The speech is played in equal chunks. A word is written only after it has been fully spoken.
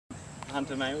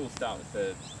Hunter, maybe we'll start with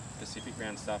the Pacific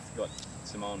Round stuff. You've got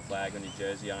Samoan flag on your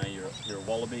jersey. I know you're a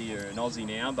Wallaby, you're an Aussie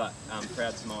now, but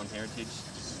proud Samoan heritage.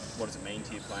 What does it mean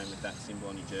to you playing with that symbol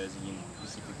on your jersey in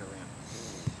Pasifika Round?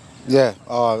 Yeah,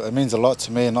 it means a lot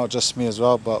to me, not just me as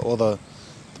well, but all the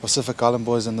Pacific Island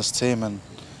boys in this team, and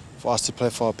for us to play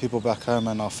for our people back home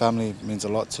and our family means a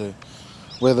lot to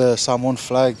wear the Samoan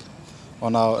flag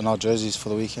on our jerseys for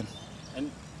the weekend. And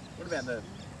what about the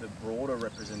broader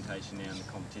representation now in the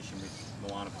competition with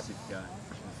Moana Pacifica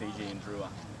and Fiji and Drua?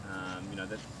 You know,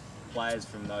 that players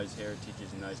from those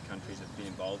heritages and those countries have been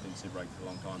involved in Super Rugby for a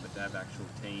long time, but to have actual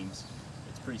teams,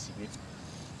 it's pretty significant.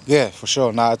 Yeah, for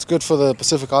sure. Nah, it's good for the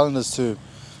Pacific Islanders to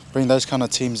bring those kind of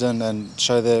teams in and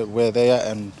show where they're at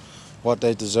and what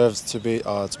they deserve to be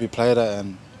played at,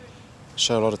 and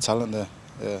show a lot of talent there.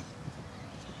 Yeah.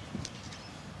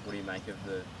 What do you make of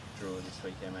the draw this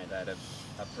weekend, mate? They had a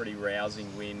pretty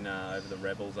rousing win over the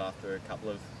Rebels after a couple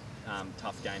of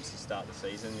tough games to start the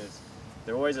season.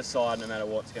 They're always a side, no matter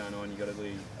what's going on, you've got to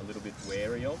be a little bit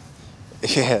wary of.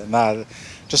 Yeah, nah,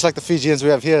 just like the Fijians we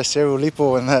have here, Seru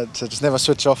Uru and that, so just never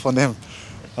switch off on them.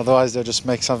 Otherwise they'll just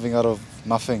make something out of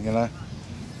nothing, you know.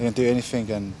 They can do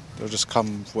anything and they'll just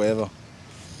come wherever.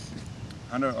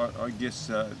 Hunter, I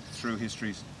guess through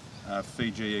history,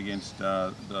 Fiji against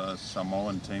the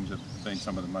Samoan teams have been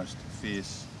some of the most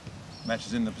fierce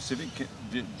matches in the Pacific.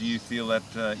 Do you feel that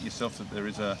yourself, that there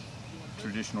is a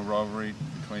traditional rivalry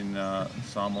between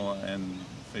Samoa and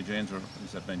Fijians, or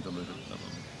has that been diluted?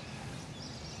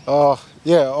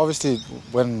 Yeah, obviously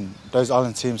when those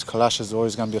island teams clash, there's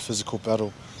always going to be a physical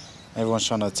battle. Everyone's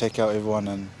trying to take out everyone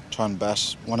and try and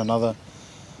bash one another.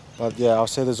 But yeah, I'll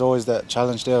say there's always that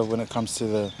challenge there when it comes to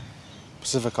the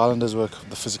Pacific Islanders, where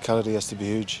the physicality has to be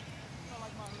huge.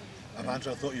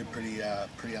 Hunter, I thought you were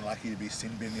pretty unlucky to be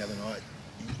sin bin the other night.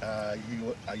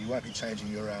 You won't be changing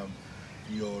your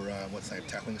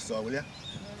tackling style, will you?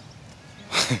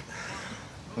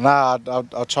 Nah,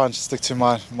 I'll try and stick to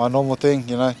my normal thing,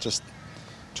 you know, just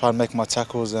try and make my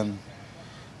tackles and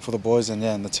for the boys and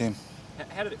the team.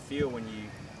 How did it feel when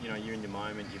you're in your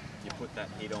moment, you put that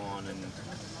hit on and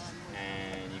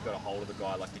you got a hold of the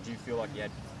guy? Like, did you feel like you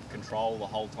had control the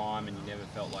whole time and you never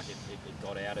felt like it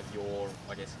got out of your,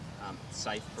 I guess,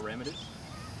 safe parameters?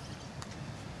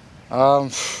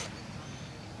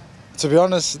 To be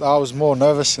honest, I was more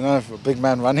nervous, you know, for a big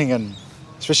man running, and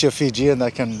especially a Fijian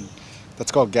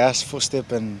that's got gas,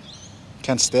 footstep and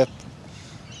can step.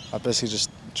 I basically just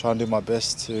try and do my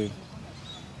best to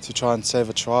try and save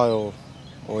a try or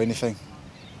anything.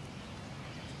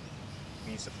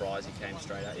 Were you surprised he came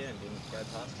straight at you and didn't go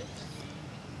past you?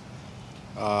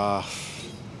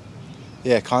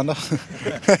 Yeah, kinda.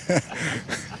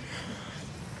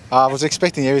 I was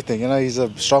expecting everything, you know. He's a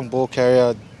strong ball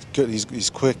carrier, good. He's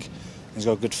quick. He's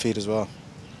got good feet as well.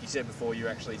 You said before you were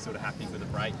actually sort of happy with the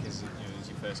break because it was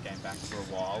your first game back for a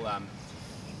while.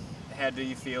 How do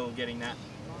you feel getting that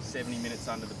 70 minutes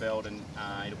under the belt, and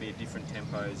it'll be a different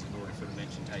tempo, as you've already sort of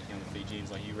mentioned, taking on the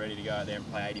Fijians? Like, you ready to go out there and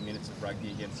play 80 minutes of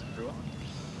rugby against Drua?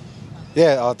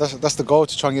 Yeah, that's the goal,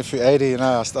 to try and get through 80. You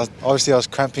know, obviously I was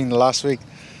cramping the last week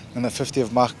in the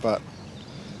 50th mark, but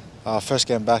first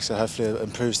game back, so hopefully it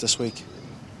improves this week.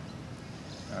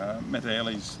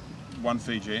 Mataele's one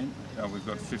Fijian. We've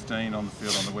got 15 on the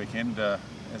field on the weekend.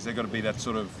 Has there got to be that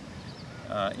sort of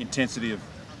intensity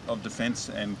of defence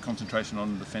and concentration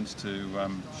on defence to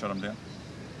shut them down?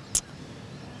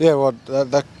 Yeah, well,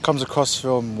 that comes across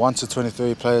from 1 to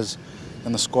 23 players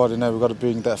in the squad. You know, we've got to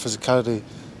bring that physicality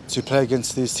to play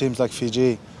against these teams like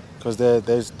Fiji, because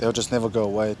they'll just never go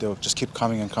away. They'll just keep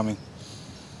coming and coming.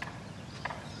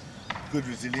 Good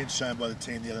resilience shown by the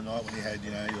team the other night when you had,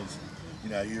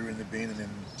 you were in the bin, and then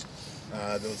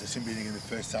there was a sim beating in the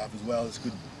first half as well. It's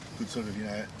good sort of,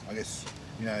 I guess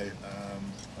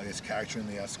character in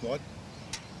the squad.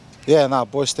 Yeah, no,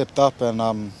 boys stepped up, and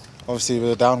obviously we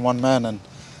were down one man, and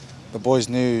the boys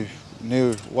knew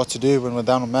what to do when we're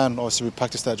down one man. Obviously we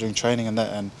practiced that during training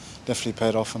and definitely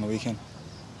paid off on the weekend.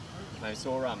 I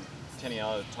saw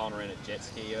Teniella tying around a jet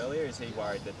ski earlier. Is he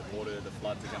worried that the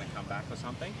floods are going to come back or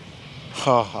something?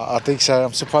 Oh, I think so.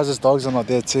 I'm surprised his dogs are not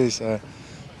there too, so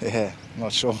yeah, I'm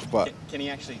not sure. But can he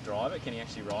actually drive it? Can he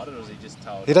actually ride it, or is he just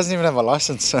told? He doesn't even have a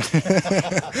license. So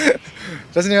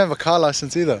doesn't even have a car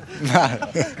license either. Nah.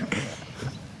 We'll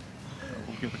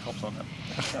get the cops on that.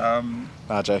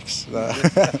 Nah, jokes. Nah.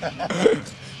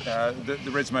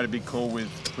 The Reds made a big call with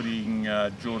putting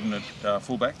Jordan at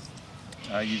fullback.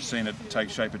 You've seen it take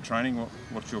shape at training.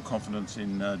 What's your confidence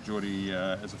in Geordie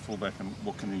as a fullback, and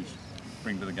what can he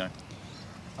bring to the game?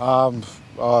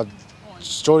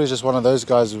 Geordie's just one of those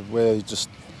guys where you just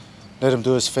let him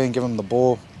do his thing, give him the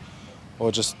ball.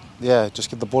 or just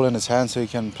get the ball in his hand so he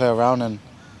can play around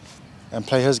and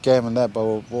play his game and that. But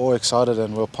we're all excited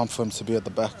and we're pumped for him to be at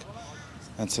the back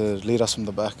and to lead us from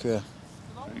the back. Yeah.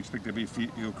 So you expect there to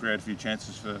be he'll create a few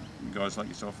chances for guys like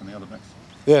yourself and the other backs?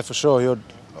 Yeah, for sure. He'll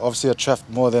obviously attract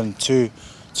more than two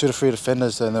to three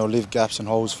defenders, and they'll leave gaps and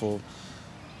holes for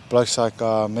blokes like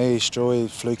me, Stewie,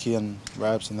 Fluky and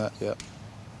Rabs and that. Yeah.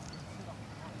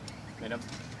 I mean,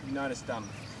 I've noticed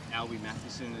Albie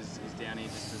Mathewson is down here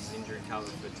just as injury cover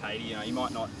for Tatey. You know, he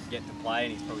might not get to play,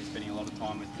 and he's probably spending a lot of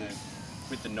time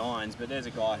with the Nines. But there's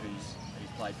a guy who's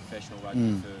played professional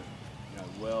rugby for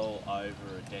well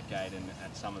over a decade and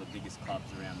at some of the biggest clubs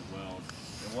around the world.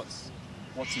 And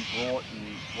what's he brought, and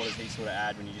what does he sort of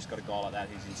add when you just got a guy like that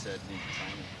who's inserted into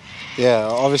training? Yeah,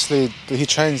 obviously he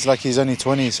trains like he's only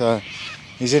 20, so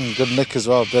he's in good nick as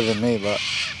well, better than me. But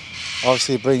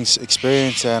obviously he brings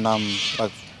experience and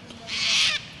like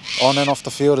on and off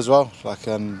the field as well. Like,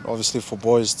 and obviously for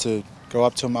boys to go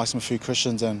up to him, ask him a few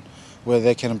questions and where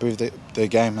they can improve their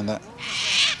game and that.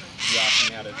 You asked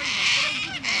him how to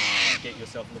get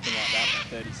yourself looking like that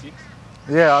at 36?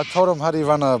 Yeah, I told him how do you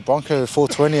run a Bronco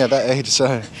 420 at that age,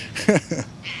 so